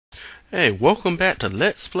Hey, welcome back to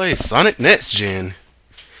Let's Play Sonic NextGen.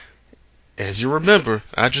 As you remember,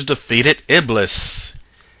 I just defeated Iblis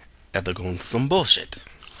after going through some bullshit.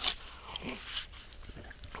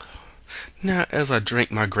 Now, as I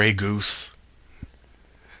drink my Grey Goose,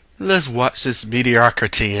 let's watch this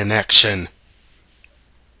mediocrity in action.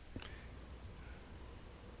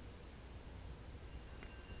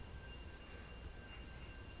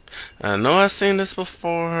 I know I've seen this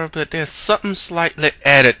before, but there's something slightly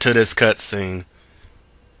added to this cutscene.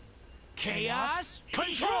 Chaos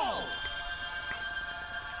Control!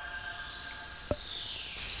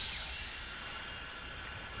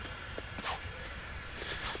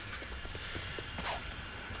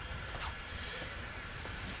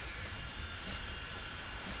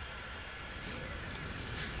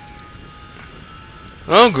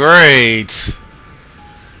 Oh, great!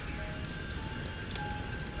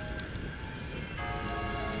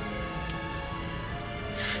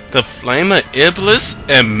 The Flame of Iblis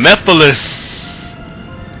and Mephiles.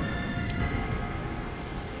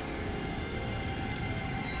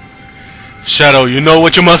 Shadow, you know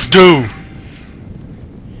what you must do.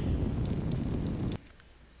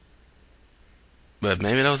 But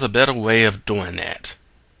maybe there was a better way of doing that.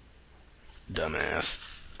 Dumbass.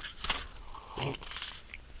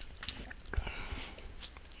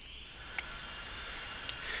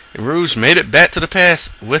 And Rouge made it back to the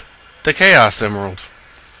past with the Chaos Emerald.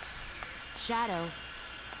 Shadow.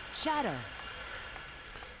 Shadow.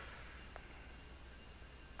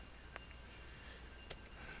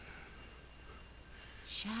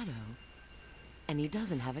 Shadow? And he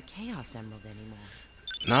doesn't have a Chaos Emerald anymore.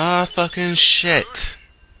 Nah, fucking shit.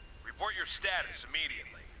 Report your status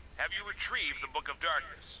immediately. Have you retrieved the Book of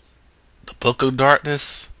Darkness? The Book of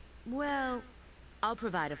Darkness? Well, I'll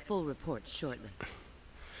provide a full report shortly.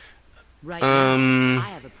 Right now, I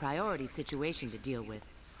have a priority situation to deal with.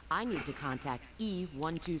 I need to contact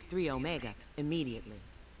E123 Omega immediately.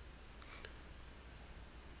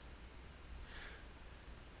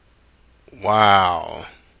 Wow.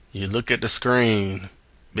 You look at the screen.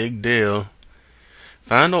 Big deal.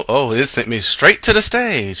 Final. Oh, it sent me straight to the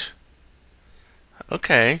stage.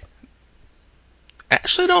 Okay.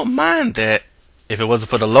 Actually don't mind that if it wasn't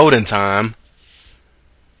for the loading time.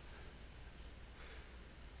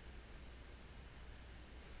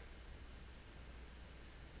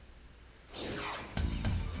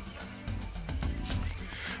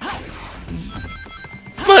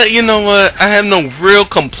 But you know what? I have no real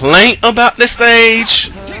complaint about this stage.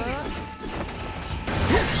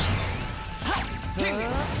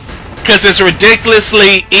 Because it's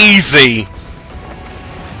ridiculously easy.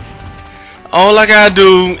 All I gotta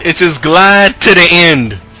do is just glide to the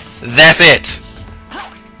end. That's it.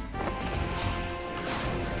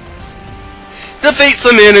 Defeat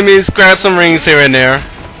some enemies, grab some rings here and there.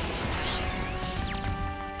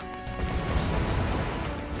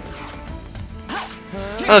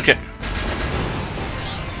 Okay.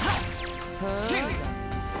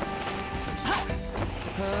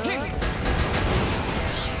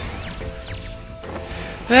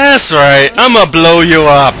 That's right. I'ma blow you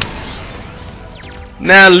up.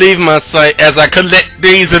 Now leave my sight as I collect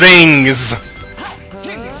these rings.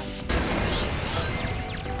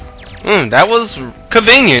 That was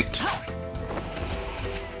convenient.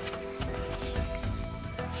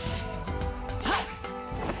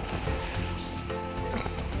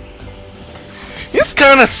 It's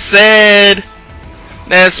kind of sad.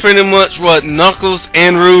 That's pretty much what Knuckles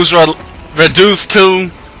and Rouge are reduced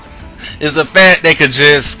to. Is the fact they could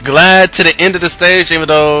just glide to the end of the stage, even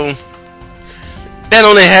though that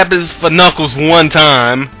only happens for Knuckles one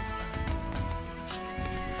time.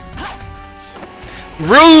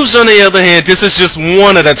 Rouge, on the other hand, this is just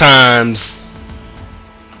one of the times.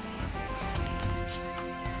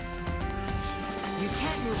 You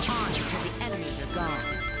can't move on until the enemies are gone.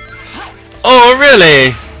 Oh,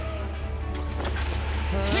 really?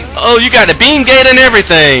 Oh, you got the beam gate and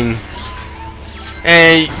everything.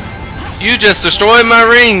 And you just destroyed my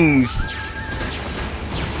rings.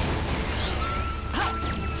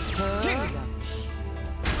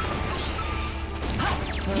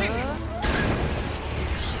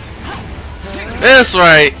 That's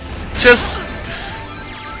right. Just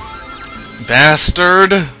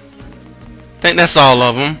bastard. Think that's all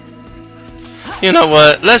of them. You know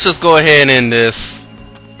what? Let's just go ahead and end this.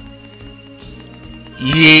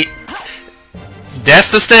 Yeet. That's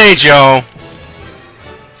the stage, y'all.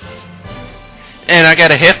 And I got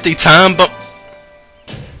a hefty time bump.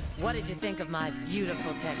 What did you think of my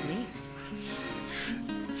beautiful technique?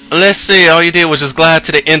 Let's see, all you did was just glide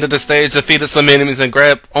to the end of the stage, defeated some enemies, and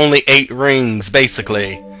grabbed only 8 rings,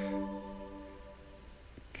 basically.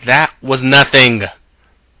 That was nothing.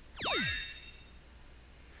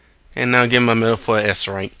 And now give my middle for S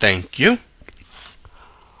rank. Thank you.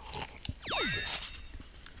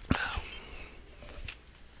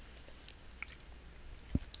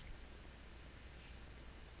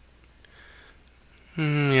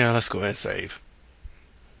 Yeah, let's go ahead and save.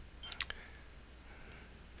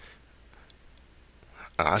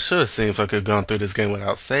 I should have seen if I could have gone through this game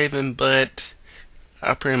without saving, but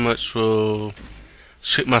I pretty much will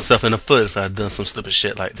shoot myself in the foot if I'd done some stupid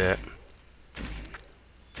shit like that.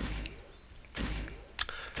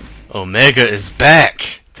 Omega is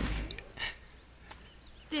back!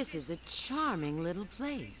 This is a charming little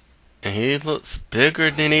place. And he looks bigger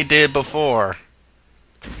than he did before.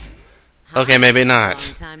 Okay, maybe not.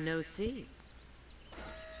 Long time no see.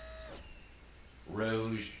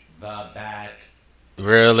 Rouge the Bat.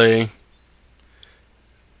 Really?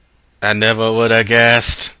 I never would have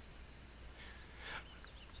guessed.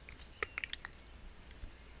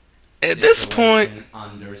 At this point,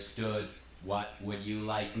 Understood. What would you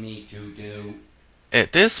like me to do?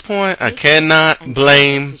 at this point, I cannot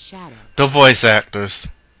blame the voice actors.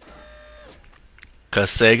 'Cause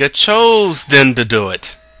Sega chose them to do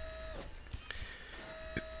it.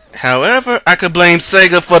 However, I could blame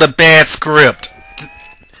Sega for the bad script.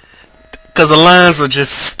 'Cause the lines were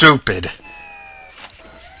just stupid.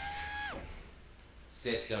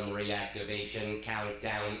 System reactivation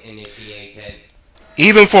countdown initiated.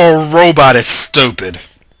 Even for a robot, it's stupid.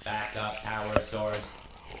 Backup power source.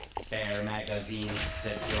 Spare magazine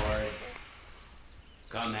secured.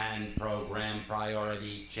 Command program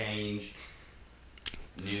priority changed.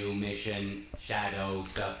 New mission shadow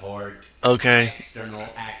support. Okay. External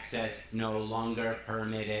access no longer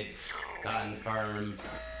permitted. Confirmed.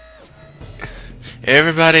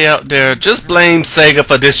 Everybody out there, just blame Sega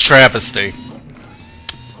for this travesty.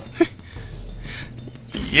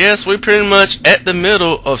 Yes, we're pretty much at the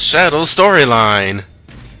middle of Shadow's storyline.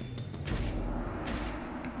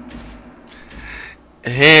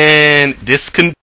 And this can